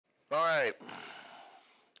All right.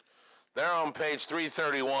 There on page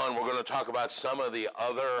 331, we're going to talk about some of the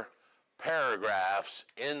other paragraphs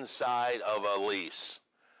inside of a lease.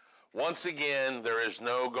 Once again, there is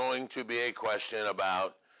going to be a question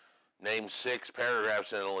about name 6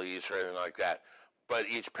 paragraphs in a lease or anything like that. But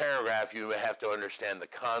each paragraph, you have to understand the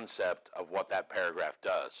concept of what that paragraph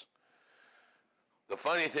does. The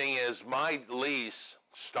funny thing is, my lease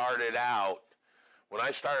started out, when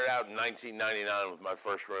I started out in 1999 with my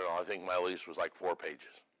first rental, I think my lease was like 4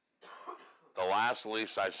 pages. The last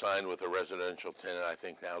lease I signed with a residential tenant, I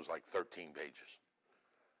think now is like 13 pages.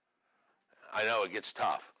 I know it gets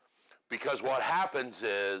tough. Because what happens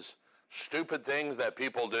is, stupid things that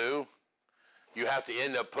people do, you have to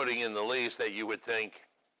end up putting in the lease that you would think,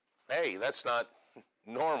 hey, that's not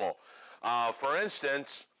normal. For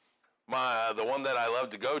instance, the one that I love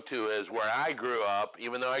to go to is where I grew up.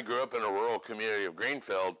 Even though I grew up in a rural community of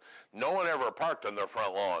Greenfield, no one ever parked on their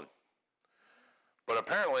front lawn. But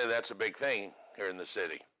apparently that's a big thing here in the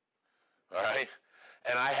city. All right?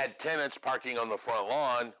 And I had tenants parking on the front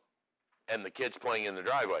lawn and the kids playing in the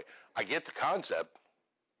driveway. I get the concept.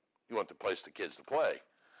 You want the place the kids to play.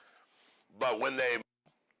 But when they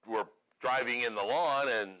were driving in the lawn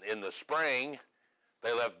and in the spring,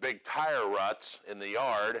 they left big tire ruts in the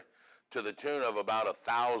yard to the tune of about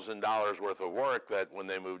 $1,000 worth of work that when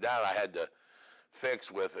they moved out, I had to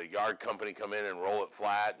fix with a yard company come in and roll it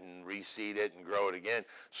flat and reseed it and grow it again.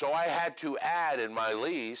 So I had to add in my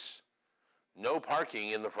lease, no parking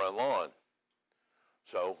in the front lawn.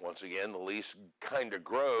 So once again, the lease kind of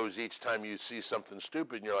grows each time you see something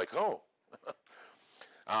stupid and you're like, oh.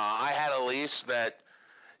 I had a lease that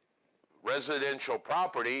residential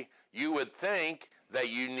property, you would think that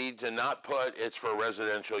you need to not put it's for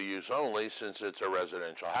residential use only since it's a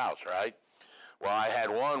residential house, right? Well, I had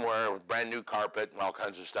one where brand new carpet and all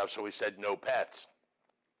kinds of stuff, so we said no pets.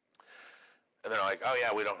 And they're like, oh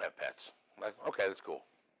yeah, we don't have pets. I'm like, okay, that's cool.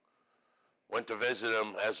 Went to visit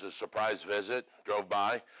them as a surprise visit, drove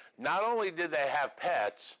by. Not only did they have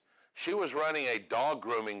pets, she was running a dog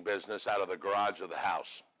grooming business out of the garage of the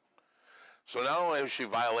house. So not only was she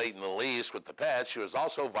violating the lease with the pets, she was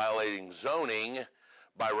also violating zoning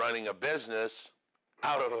by running a business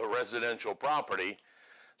out of a residential property.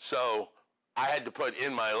 So I had to put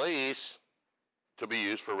in my lease to be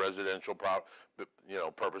used for residential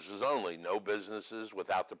purposes only. No businesses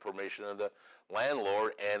without the permission of the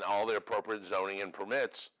landlord, and all the appropriate zoning and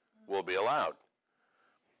permits will be allowed.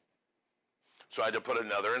 So I had to put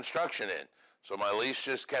another instruction in. So my lease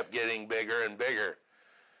just kept getting bigger and bigger.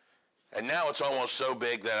 And now it's almost so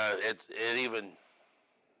big that it even,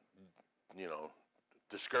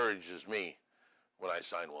 discourages me when I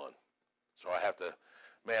sign one. So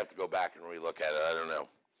may have to go back and relook at it. I don't know.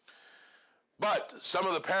 But some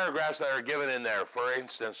of the paragraphs that are given in there, for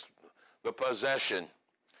instance, the possession.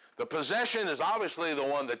 The possession is obviously the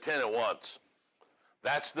one the tenant wants.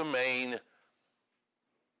 That's the main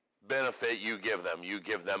benefit you give them. You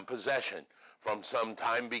give them possession from some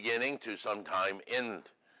time beginning to some time end.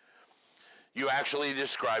 You actually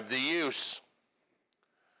describe the use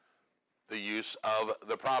of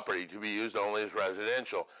the property to be used only as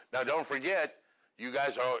residential. Now, don't forget, you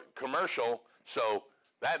guys are commercial, so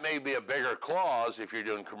that may be a bigger clause if you're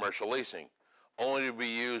doing commercial leasing, only to be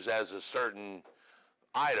used as a certain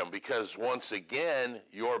item, because once again,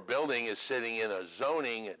 your building is sitting in a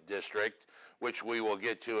zoning district, which we will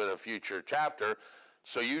get to in a future chapter.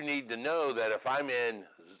 So you need to know that if I'm in,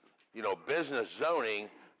 business zoning,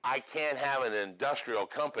 I can't have an industrial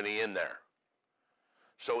company in there.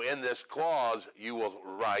 So in this clause, you will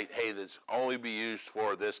write, hey, this only be used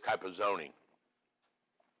for this type of zoning.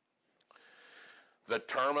 The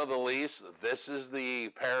term of the lease, this is the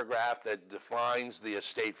paragraph that defines the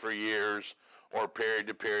estate for years or period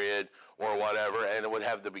to period or whatever, and it would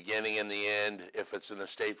have the beginning and the end if it's an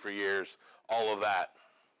estate for years, all of that.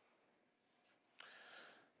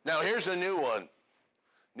 Now here's a new one,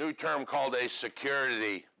 new term called a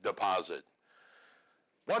security deposit.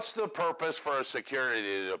 What's the purpose for a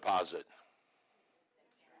security deposit?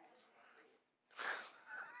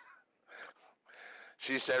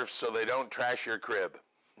 She said, so they don't trash your crib.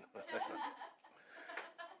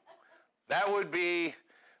 That would be,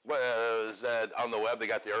 is that on the web, they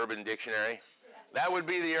got the Urban Dictionary? That would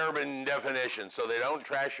be the urban definition, so they don't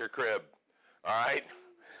trash your crib, all right?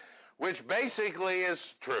 Which basically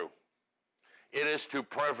is true. It is to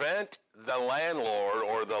prevent the landlord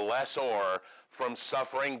or the lessor from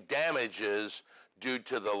suffering damages due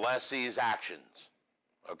to the lessee's actions,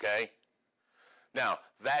 okay? Now,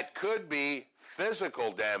 that could be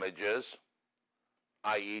physical damages,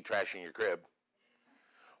 i.e. trashing your crib.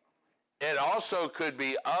 It also could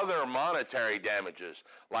be other monetary damages,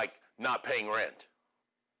 like not paying rent.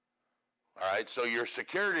 All right, so your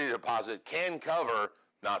security deposit can cover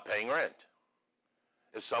not paying rent.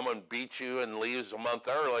 If someone beats you and leaves a month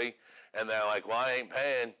early and they're like, well, I ain't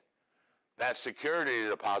paying, that security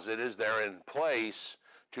deposit is there in place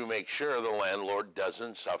to make sure the landlord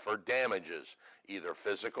doesn't suffer damages, either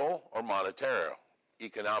physical or monetary,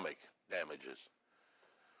 economic damages.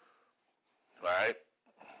 All right?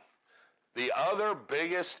 The other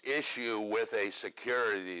biggest issue with a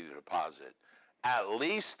security deposit, at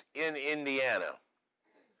least in Indiana,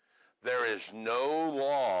 there is no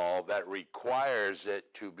law that requires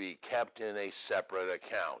it to be kept in a separate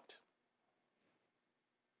account.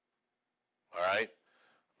 All right?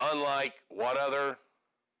 Unlike what other?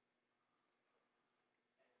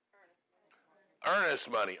 Earnest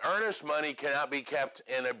money. Earnest money cannot be kept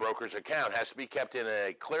in a broker's account. It has to be kept in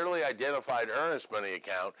a clearly identified earnest money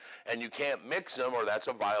account, and you can't mix them, or that's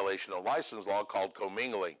a violation of license law called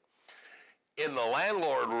commingling. In the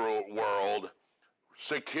landlord world,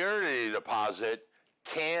 security deposit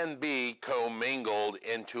can be commingled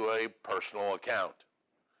into a personal account.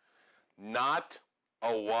 Not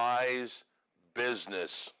a wise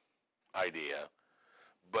business idea,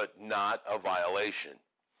 but not a violation.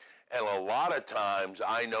 And a lot of times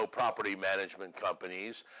I know property management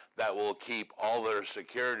companies that will keep all their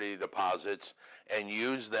security deposits and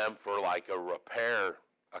use them for like a repair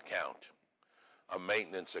account, a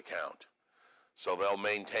maintenance account. So they'll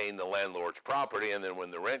maintain the landlord's property, and then when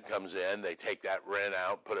the rent comes in, they take that rent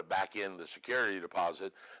out, put it back in the security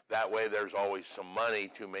deposit. That way there's always some money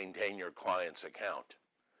to maintain your client's account.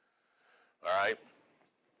 All right?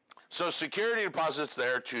 So security deposit's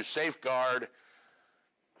there to safeguard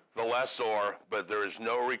the lessor, but there is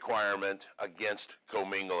no requirement against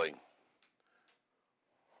commingling.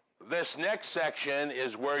 This next section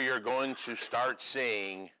is where you're going to start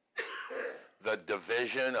seeing the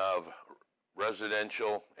division of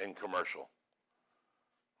residential and commercial.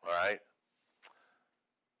 All right?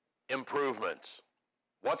 Improvements.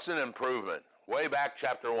 What's an improvement? Way back,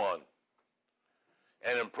 chapter 1.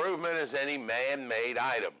 An improvement is any man-made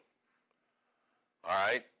item. All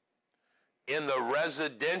right? In the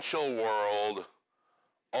residential world,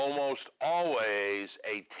 almost always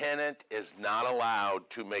a tenant is not allowed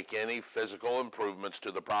to make any physical improvements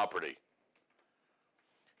to the property.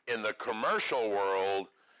 In the commercial world,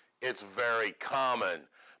 it's very common.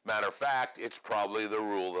 Matter of fact, it's probably the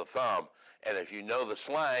rule of thumb. And if you know the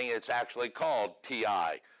slang, it's actually called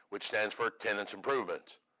TI, which stands for Tenants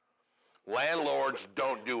Improvements. Landlords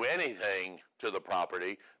don't do anything to the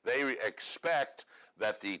property. They expect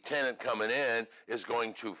that the tenant coming in is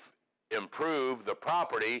going to improve the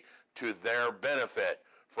property to their benefit.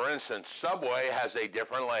 For instance, Subway has a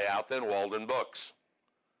different layout than Walden Books.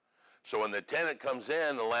 So when the tenant comes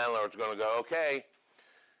in, the landlord's going to go, okay,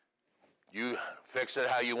 you fix it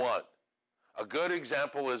how you want. A good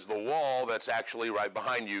example is the wall that's actually right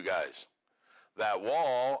behind you guys. That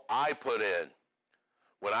wall I put in.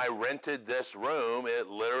 When I rented this room, it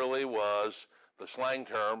literally was, the slang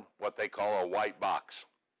term, what they call a white box.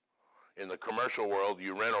 In the commercial world,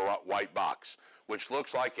 you rent a white box, which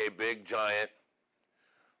looks like a big, giant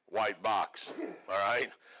white box, all right?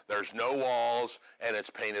 There's no walls, and it's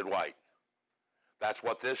painted white. That's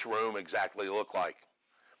what this room exactly looked like.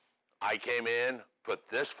 I came in, put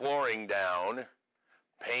this flooring down,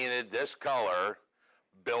 painted this color,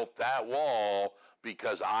 built that wall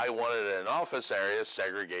because I wanted an office area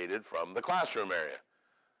segregated from the classroom area.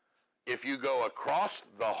 If you go across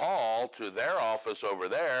the hall to their office over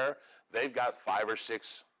there, they've got 5 or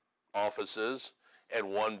 6 offices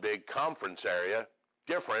and one big conference area,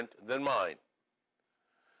 different than mine.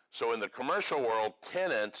 So in the commercial world,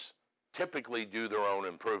 tenants typically do their own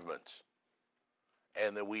improvements.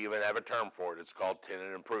 And then we even have a term for it. It's called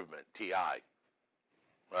tenant improvement, TI.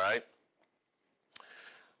 All right?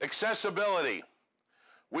 Accessibility.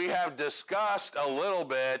 We have discussed a little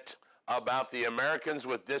bit about the Americans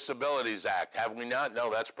with Disabilities Act. Have we not? No,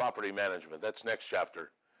 that's property management. That's next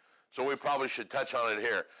chapter. So we probably should touch on it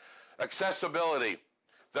here. Accessibility.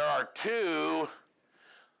 There are two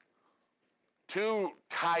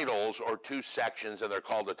titles or 2 sections, and they're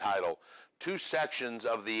called a title. 2 sections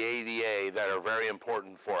of the ADA that are very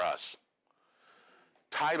important for us.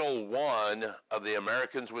 Title 1 of the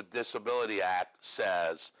Americans with Disability Act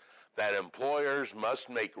says that employers must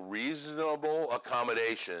make reasonable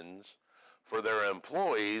accommodations for their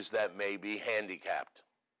employees that may be handicapped,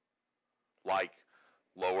 like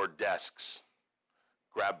lower desks,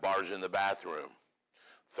 grab bars in the bathroom,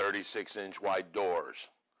 36-inch wide doors.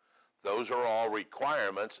 Those are all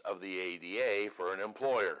requirements of the ADA for an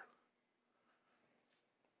employer.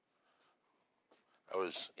 I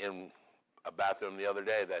was in a bathroom the other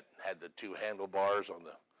day that had the two handlebars on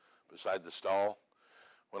beside the stall.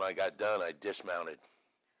 When I got done, I dismounted.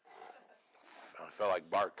 I felt like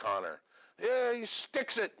Bart Connor. Yeah, he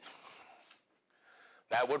sticks it.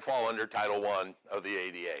 That would fall under Title I of the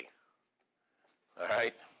ADA. All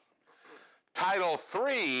right? Title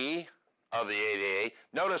III of the ADA,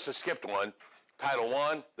 notice I skipped one. Title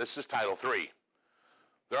I, this is Title III.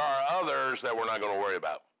 There are others that we're not going to worry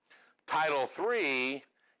about. Title III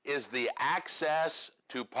is the access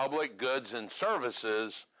to public goods and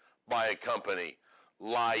services by a company,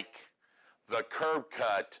 like the curb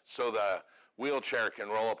cut so the wheelchair can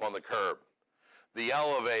roll up on the curb, the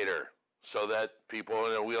elevator so that people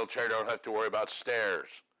in a wheelchair don't have to worry about stairs,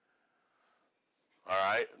 all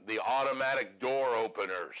right, the automatic door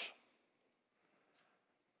openers.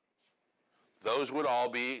 Those would all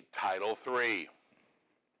be Title III.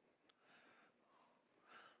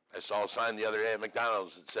 I saw a sign the other day at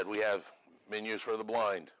McDonald's that said we have menus for the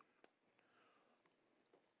blind.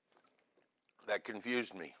 That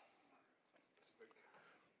confused me.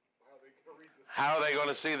 How are they going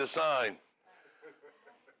to see the sign?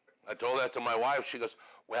 I told that to my wife. She goes,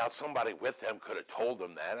 well, somebody with them could have told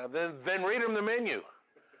them that. Then read them the menu.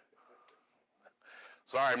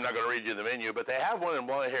 Sorry, I'm not going to read you the menu, but they have one in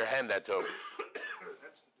one here. Hand that to them. That's the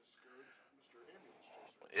discouraged Mr.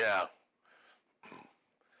 Ambulance Chaser. Yeah.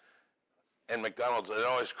 And McDonald's, it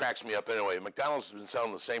always cracks me up anyway. McDonald's has been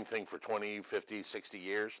selling the same thing for 20, 50, 60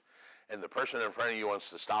 years, and the person in front of you wants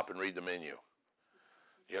to stop and read the menu.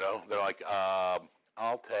 You know, they're like,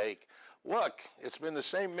 I'll take, look, it's been the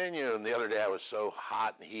same menu. And the other day I was so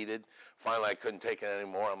hot and heated, finally I couldn't take it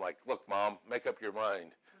anymore. I'm like, look, Mom, make up your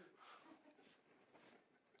mind.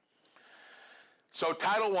 So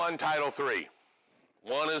Title I, Title III.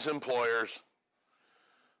 One is employers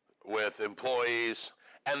with employees.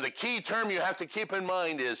 And the key term you have to keep in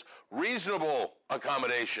mind is reasonable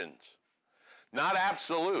accommodations, not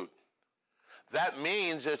absolute. That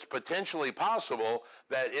means it's potentially possible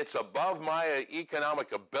that it's above my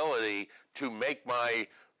economic ability to make my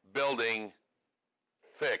building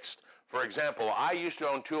fixed. For example, I used to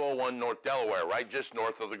own 201 North Delaware, right just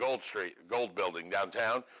north of the Gold Building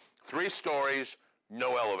downtown. 3 stories,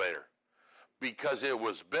 no elevator, because it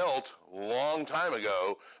was built a long time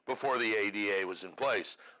ago before the ADA was in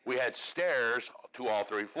place. We had stairs to all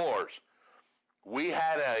 3 floors. We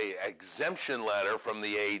had an exemption letter from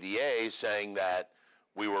the ADA saying that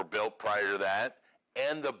we were built prior to that,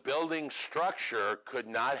 and the building structure could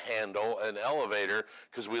not handle an elevator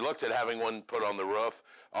because we looked at having one put on the roof,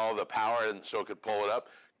 all the power, and so it could pull it up.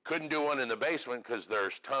 Couldn't do one in the basement because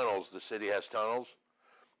there's tunnels. The city has tunnels.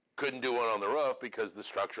 Couldn't do one on the roof because the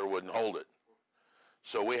structure wouldn't hold it.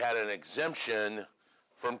 So we had an exemption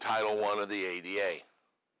from Title I of the ADA.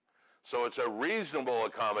 So it's a reasonable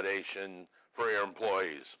accommodation for your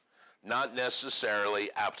employees, not necessarily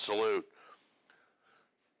absolute.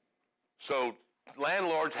 So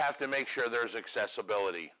landlords have to make sure there's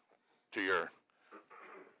accessibility to your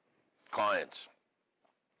clients.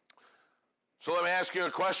 So let me ask you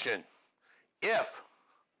a question. If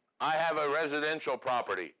I have a residential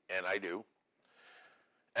property, and I do,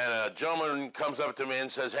 and a gentleman comes up to me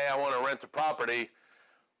and says, hey, I want to rent the property,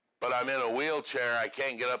 but I'm in a wheelchair, I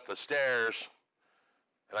can't get up the stairs,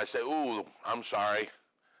 and I say, ooh, I'm sorry,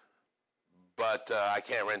 but I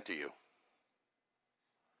can't rent to you.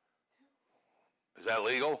 Is that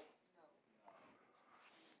legal? No.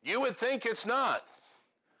 You would think it's not.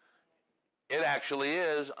 It actually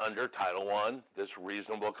is under Title I, this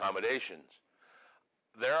reasonable accommodations.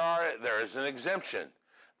 There is an exemption.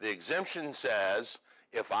 The exemption says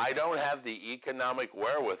if I don't have the economic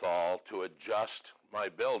wherewithal to adjust my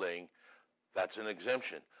building, that's an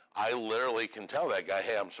exemption. I literally can tell that guy,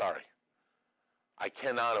 hey, I'm sorry. I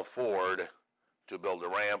cannot afford to build a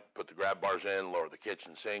ramp, put the grab bars in, lower the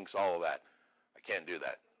kitchen sinks, all of that. I can't do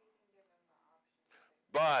that.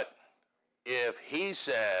 But if he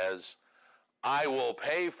says, I will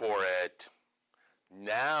pay for it,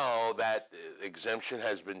 now that exemption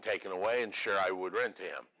has been taken away, and sure, I would rent to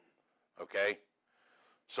him. Okay?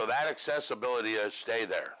 So that accessibility does stay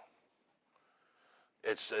there.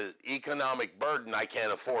 It's an economic burden. I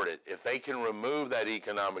can't afford it. If they can remove that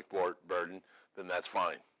economic burden, then that's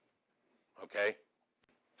fine. Okay?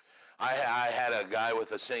 I had a guy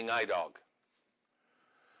with a seeing eye dog,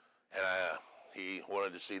 and he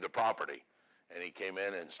wanted to see the property. And he came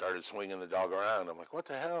in and started swinging the dog around. I'm like, what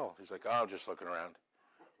the hell? He's like, oh, I'm just looking around.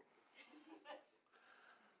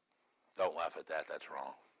 Don't laugh at that. That's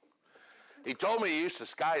wrong. He told me he used to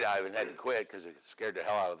skydive and had to quit because it scared the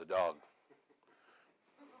hell out of the dog.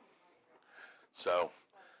 So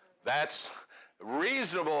that's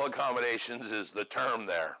Reasonable accommodations is the term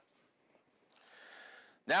there.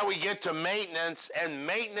 Now we get to maintenance, and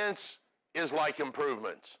maintenance is like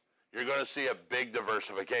improvements. You're going to see a big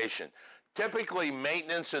diversification. Typically,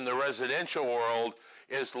 maintenance in the residential world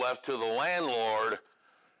is left to the landlord.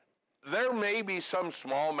 There may be some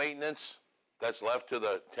small maintenance that's left to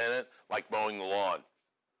the tenant, like mowing the lawn.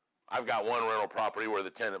 I've got one rental property where the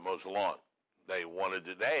tenant mows the lawn. They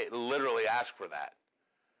literally asked for that.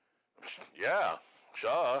 Yeah, sure.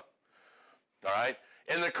 All right.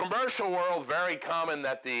 In the commercial world, very common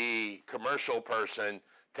that the commercial person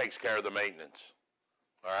takes care of the maintenance.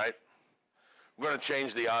 All right. I'm going to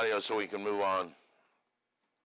change the audio so we can move on.